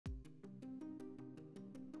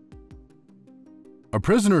A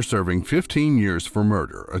prisoner serving 15 years for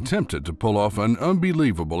murder attempted to pull off an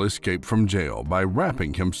unbelievable escape from jail by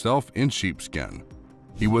wrapping himself in sheepskin.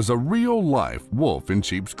 He was a real-life wolf in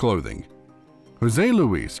sheep's clothing. José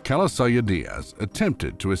Luis Callisaya Diaz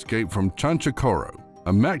attempted to escape from Chonchocoro,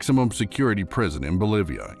 a maximum security prison in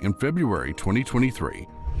Bolivia, in February 2023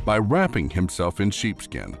 by wrapping himself in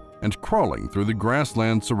sheepskin and crawling through the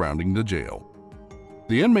grassland surrounding the jail.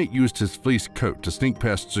 The inmate used his fleece coat to sneak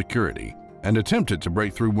past security and attempted to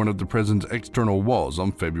break through one of the prison's external walls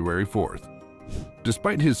on February 4th.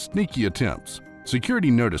 Despite his sneaky attempts, security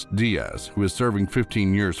noticed Diaz, who is serving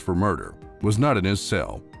 15 years for murder, was not in his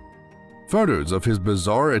cell. Photos of his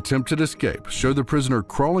bizarre attempted escape show the prisoner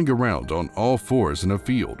crawling around on all fours in a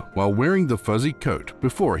field while wearing the fuzzy coat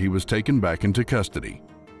before he was taken back into custody.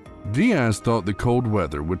 Diaz thought the cold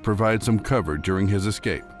weather would provide some cover during his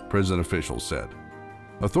escape, prison officials said.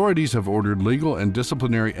 Authorities have ordered legal and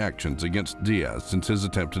disciplinary actions against Diaz since his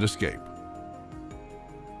attempted escape.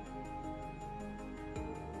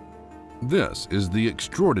 This is the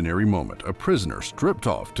extraordinary moment a prisoner stripped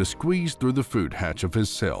off to squeeze through the food hatch of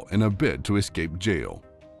his cell in a bid to escape jail.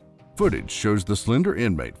 Footage shows the slender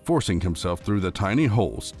inmate forcing himself through the tiny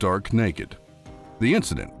hole stark naked. The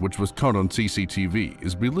incident, which was caught on CCTV,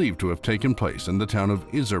 is believed to have taken place in the town of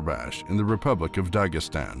Izerbash in the Republic of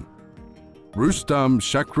Dagestan. Rustam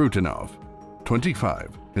Shakrutinov,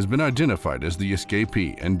 25, has been identified as the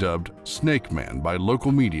escapee and dubbed Snake Man by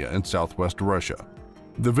local media in southwest Russia.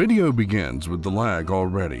 The video begins with the lag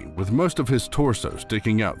already, with most of his torso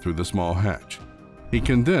sticking out through the small hatch. He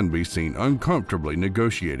can then be seen uncomfortably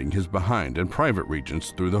negotiating his behind and private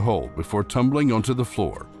regions through the hole before tumbling onto the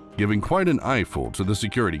floor, giving quite an eyeful to the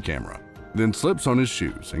security camera, then slips on his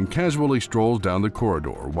shoes and casually strolls down the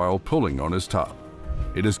corridor while pulling on his top.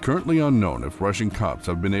 It is currently unknown if Russian cops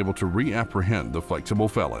have been able to reapprehend the flexible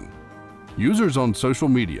felon. Users on social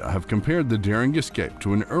media have compared the daring escape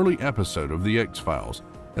to an early episode of The X-Files,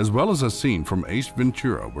 as well as a scene from Ace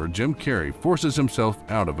Ventura where Jim Carrey forces himself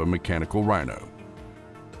out of a mechanical rhino.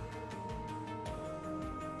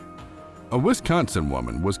 A Wisconsin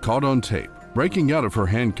woman was caught on tape breaking out of her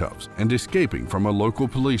handcuffs and escaping from a local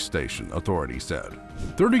police station, authorities said.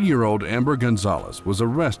 30-year-old Amber Gonzalez was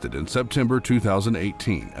arrested in September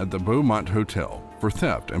 2018 at the Beaumont Hotel for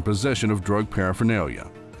theft and possession of drug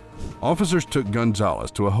paraphernalia. Officers took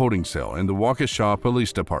Gonzalez to a holding cell in the Waukesha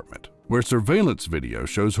Police Department, where surveillance video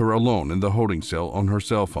shows her alone in the holding cell on her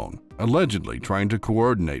cell phone, allegedly trying to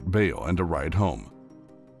coordinate bail and a ride home.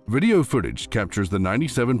 Video footage captures the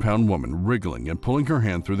 97-pound woman wriggling and pulling her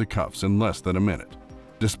hand through the cuffs in less than a minute,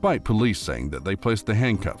 despite police saying that they placed the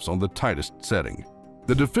handcuffs on the tightest setting.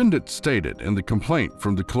 The defendant stated in the complaint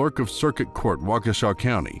from the clerk of Circuit Court Waukesha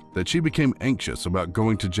County that she became anxious about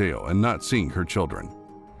going to jail and not seeing her children.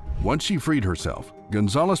 Once she freed herself,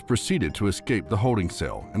 Gonzalez proceeded to escape the holding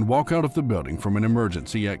cell and walk out of the building from an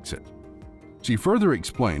emergency exit. She further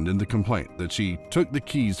explained in the complaint that she took the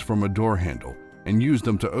keys from a door handle and used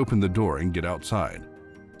them to open the door and get outside.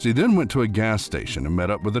 She then went to a gas station and met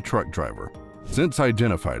up with a truck driver, since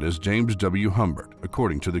identified as James W. Humbert,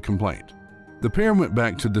 according to the complaint. The pair went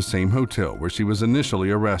back to the same hotel where she was initially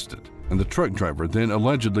arrested, and the truck driver then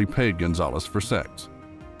allegedly paid Gonzalez for sex.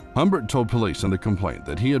 Humbert told police in the complaint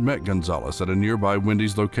that he had met Gonzalez at a nearby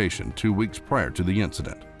Wendy's location 2 weeks prior to the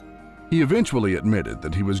incident. He eventually admitted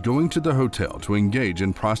that he was going to the hotel to engage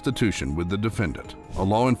in prostitution with the defendant, a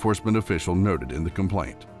law enforcement official noted in the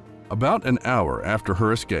complaint. About an hour after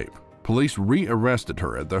her escape, police re-arrested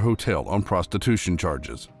her at the hotel on prostitution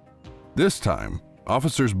charges. This time,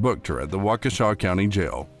 officers booked her at the Waukesha County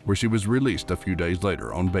Jail, where she was released a few days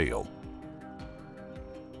later on bail.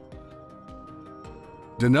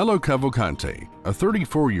 Danilo Cavalcante, a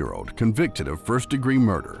 34-year-old convicted of first-degree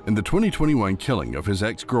murder in the 2021 killing of his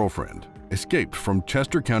ex-girlfriend, escaped from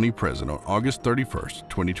Chester County Prison on August 31,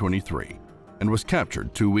 2023, and was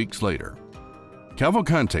captured 2 weeks later.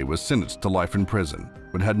 Cavalcante was sentenced to life in prison,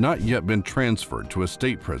 but had not yet been transferred to a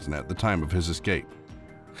state prison at the time of his escape.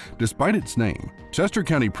 Despite its name, Chester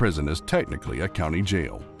County Prison is technically a county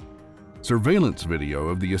jail. Surveillance video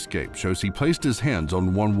of the escape shows he placed his hands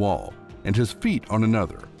on one wall and his feet on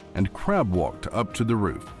another, and crab walked up to the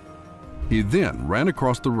roof. He then ran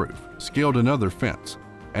across the roof, scaled another fence,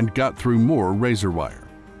 and got through more razor wire.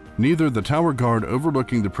 Neither the tower guard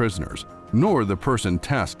overlooking the prisoners nor the person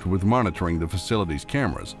tasked with monitoring the facility's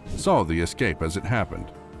cameras saw the escape as it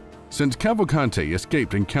happened. Since Cavalcante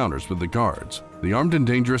escaped encounters with the guards, the armed and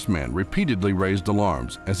dangerous man repeatedly raised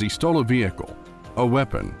alarms as he stole a vehicle, a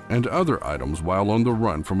weapon, and other items while on the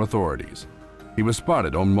run from authorities. He was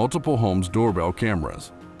spotted on multiple homes' doorbell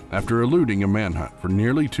cameras. After eluding a manhunt for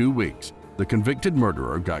nearly 2 weeks, the convicted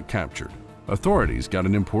murderer got captured. Authorities got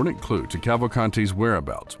an important clue to Cavalcante's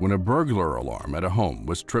whereabouts when a burglar alarm at a home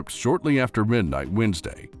was tripped shortly after midnight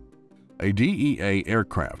Wednesday. A DEA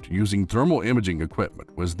aircraft using thermal imaging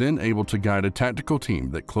equipment was then able to guide a tactical team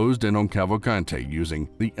that closed in on Cavalcante using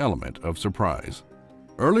the element of surprise.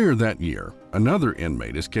 Earlier that year, another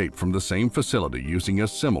inmate escaped from the same facility using a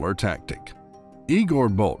similar tactic. Igor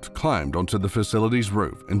Bolt climbed onto the facility's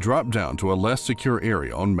roof and dropped down to a less secure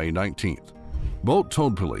area on May 19th. Bolt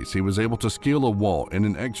told police he was able to scale a wall in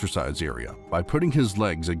an exercise area by putting his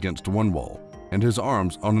legs against one wall and his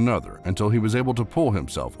arms on another until he was able to pull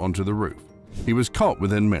himself onto the roof. He was caught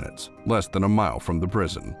within minutes, less than a mile from the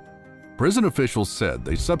prison. Prison officials said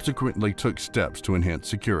they subsequently took steps to enhance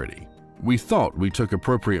security. "We thought we took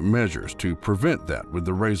appropriate measures to prevent that with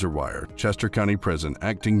the razor wire," Chester County Prison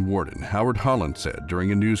Acting Warden Howard Holland said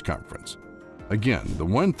during a news conference. Again, the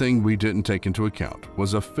one thing we didn't take into account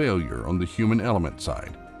was a failure on the human element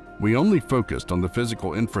side. We only focused on the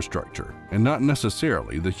physical infrastructure and not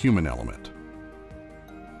necessarily the human element.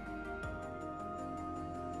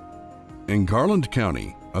 In Garland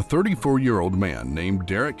County, a 34-year-old man named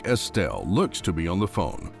Derek Estelle looks to be on the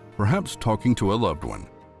phone, perhaps talking to a loved one.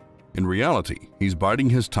 In reality, he's biding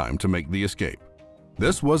his time to make the escape.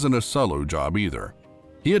 This wasn't a solo job either.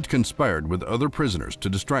 He had conspired with other prisoners to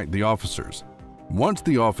distract the officers. Once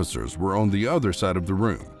the officers were on the other side of the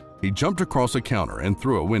room, he jumped across a counter and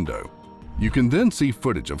through a window. You can then see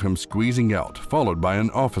footage of him squeezing out, followed by an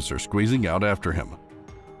officer squeezing out after him.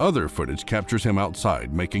 Other footage captures him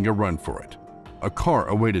outside making a run for it. A car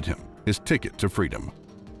awaited him, his ticket to freedom.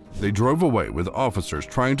 They drove away with officers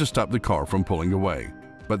trying to stop the car from pulling away,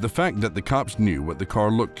 but the fact that the cops knew what the car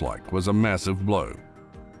looked like was a massive blow.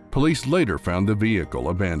 Police later found the vehicle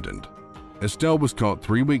abandoned. Estelle was caught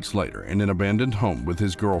 3 weeks later in an abandoned home with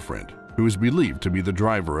his girlfriend, who is believed to be the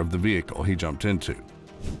driver of the vehicle he jumped into.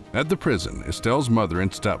 At the prison, Estelle's mother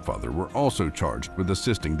and stepfather were also charged with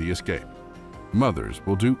assisting the escape. Mothers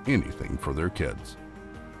will do anything for their kids.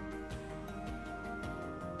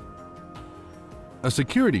 A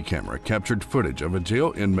security camera captured footage of a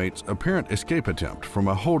jail inmate's apparent escape attempt from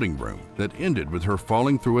a holding room that ended with her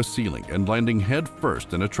falling through a ceiling and landing head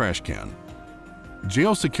first in a trash can.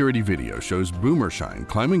 Jail security video shows Boomershine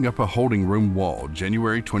climbing up a holding room wall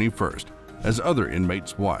January 21st as other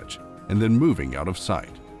inmates watch, and then moving out of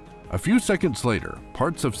sight. A few seconds later,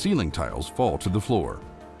 parts of ceiling tiles fall to the floor.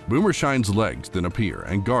 Boomershine's legs then appear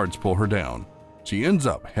and guards pull her down. She ends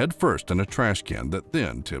up head first in a trash can that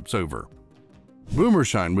then tips over.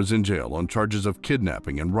 Boomershine was in jail on charges of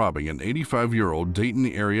kidnapping and robbing an 85-year-old Dayton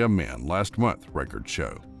area man last month, records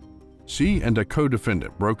show. She and a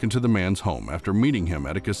co-defendant broke into the man's home after meeting him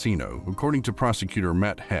at a casino, according to prosecutor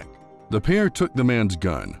Matt Heck. The pair took the man's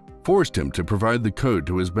gun, forced him to provide the code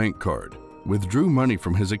to his bank card, withdrew money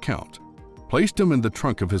from his account, placed him in the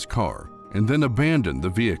trunk of his car, and then abandoned the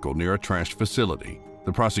vehicle near a trash facility,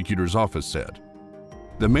 the prosecutor's office said.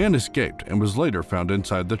 The man escaped and was later found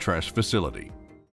inside the trash facility.